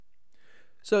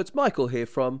So it's Michael here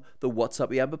from the What's Up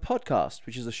Yamba podcast,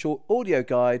 which is a short audio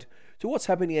guide to what's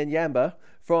happening in Yamba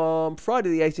from Friday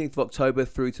the 18th of October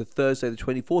through to Thursday the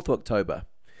 24th of October.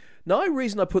 Now, the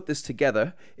reason I put this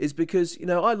together is because,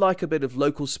 I like a bit of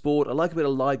local sport, I like a bit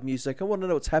of live music, I want to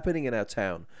know what's happening in our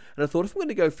town. And I thought if I'm going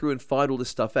to go through and find all this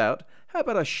stuff out, how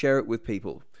about I share it with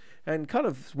people? And kind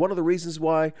of one of the reasons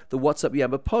why the What's Up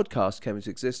Yamba podcast came into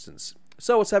existence.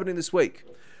 So what's happening this week?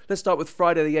 Let's start with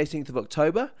Friday the 18th of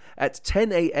October at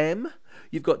 10 a.m.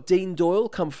 You've got Dean Doyle,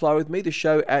 Come Fly With Me, the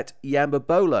show at Yamba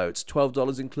Bolo. It's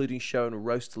 $12 including show and a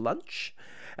roast lunch.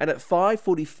 And at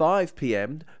 5:45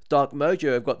 p.m, Dark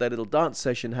Mojo have got their little dance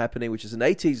session happening, which is an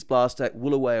 80s blast at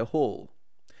Woolawaya Hall.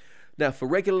 Now, for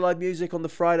regular live music on the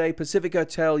Friday, Pacific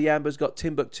Hotel Yamba's got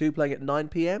Timbuktu playing at 9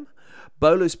 p.m.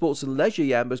 Bolo Sports and Leisure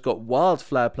Yamba's got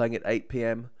Wildflower playing at 8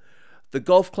 p.m. The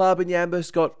Golf Club in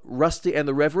Yamba's got Rusty and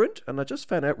the Reverend, and I just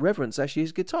found out Reverend's actually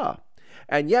his guitar.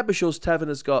 And Yabashaw's Tavern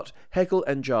has got Heckle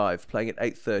and Jive playing at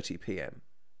 8:30 p.m.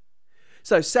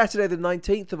 So Saturday the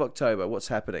 19th of October, what's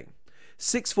happening?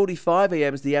 6:45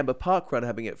 a.m. is the Yamba Park Run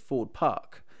happening at Ford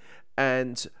Park.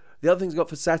 And the other things got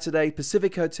for Saturday,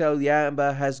 Pacific Hotel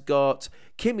Yamba has got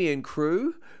Kimmy and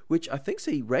Crew, which I think's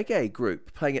a reggae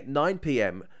group, playing at 9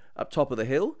 p.m. up top of the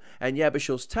hill. And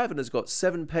Yabashaw's Tavern has got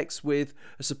Seven Pecks with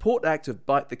a support act of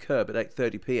Bite the Curb at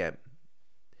 8:30 p.m.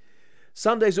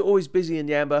 Sundays are always busy in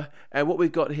Yamba, and what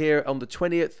we've got here on the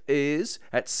 20th is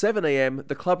at 7 a.m.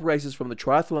 the club races from the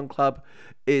Triathlon Club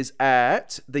is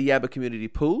at the Yamba Community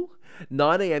Pool.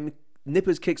 9 a.m.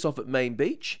 Nippers kicks off at Main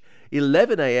Beach.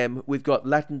 11 a.m. we've got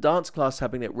Latin dance class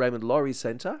happening at Raymond Laurie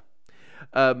Centre.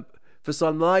 For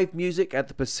some live music at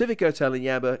the Pacific Hotel in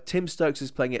Yamba, Tim Stokes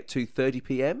is playing at 2:30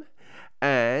 p.m.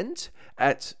 And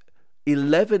at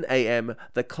 11 a.m.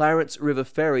 the Clarence River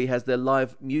Ferry has their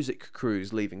live music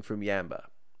cruise leaving from Yamba.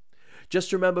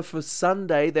 Just remember, for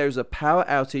Sunday there's a power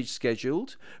outage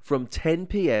scheduled from 10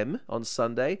 p.m. on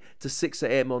Sunday to 6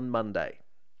 a.m. on Monday.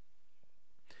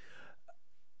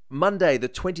 Monday, the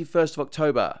 21st of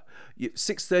October,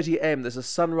 6:30 a.m. there's a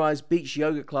sunrise beach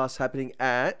yoga class happening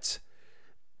at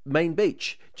Main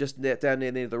Beach, just down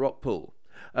near the rock pool.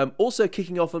 Also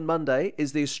kicking off on Monday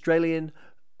is the Australian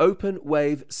Open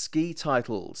Wave Ski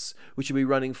Titles, which will be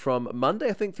running from Monday,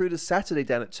 I think, through to Saturday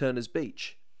down at Turner's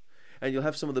Beach. And you'll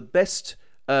have some of the best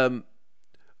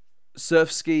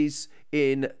surf skis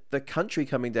in the country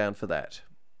coming down for that.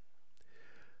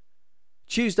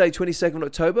 Tuesday, 22nd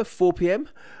October, 4 p.m,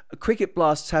 a cricket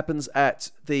blast happens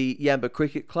at the Yamba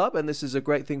Cricket Club, and this is a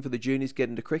great thing for the juniors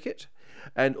getting into cricket.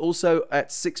 And also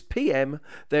at 6 p.m,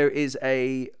 there is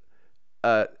a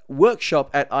workshop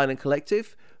at Island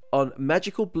Collective on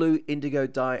magical blue, indigo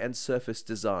dye and surface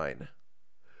design.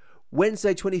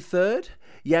 Wednesday, 23rd,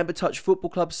 Yamba Touch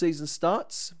Football Club season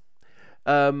starts.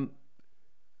 So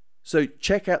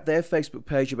check out their Facebook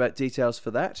page about details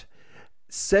for that.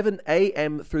 7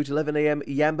 a.m. through to 11 a.m.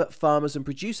 Yamba Farmers and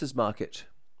Producers Market.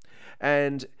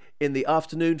 And in the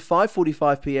afternoon,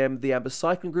 5:45 p.m, the Yamba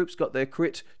Cycling Group's got their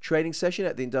crit training session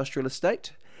at the Industrial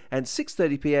Estate. And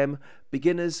 6:30 p.m,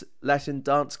 Beginners Latin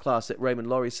Dance class at Raymond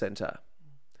Laurie Centre.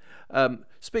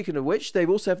 Speaking of which, they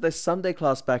also have their Sunday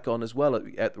class back on as well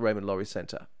at the Raymond Laurie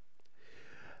Centre.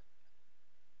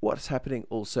 What's happening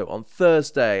also on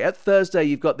Thursday? At Thursday,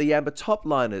 you've got the Yamba Top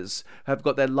Liners have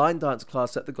got their line dance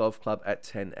class at the golf club at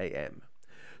 10 a.m.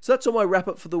 So that's all my wrap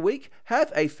up for the week.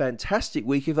 Have a fantastic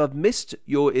week. If I've missed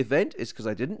your event, it's because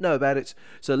I didn't know about it.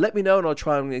 So let me know and I'll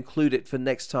try and include it for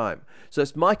next time. So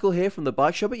it's Michael here from the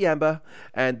Bike Shop at Yamba,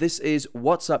 and this is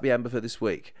What's Up Yamba for this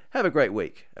week. Have a great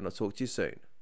week, and I'll talk to you soon.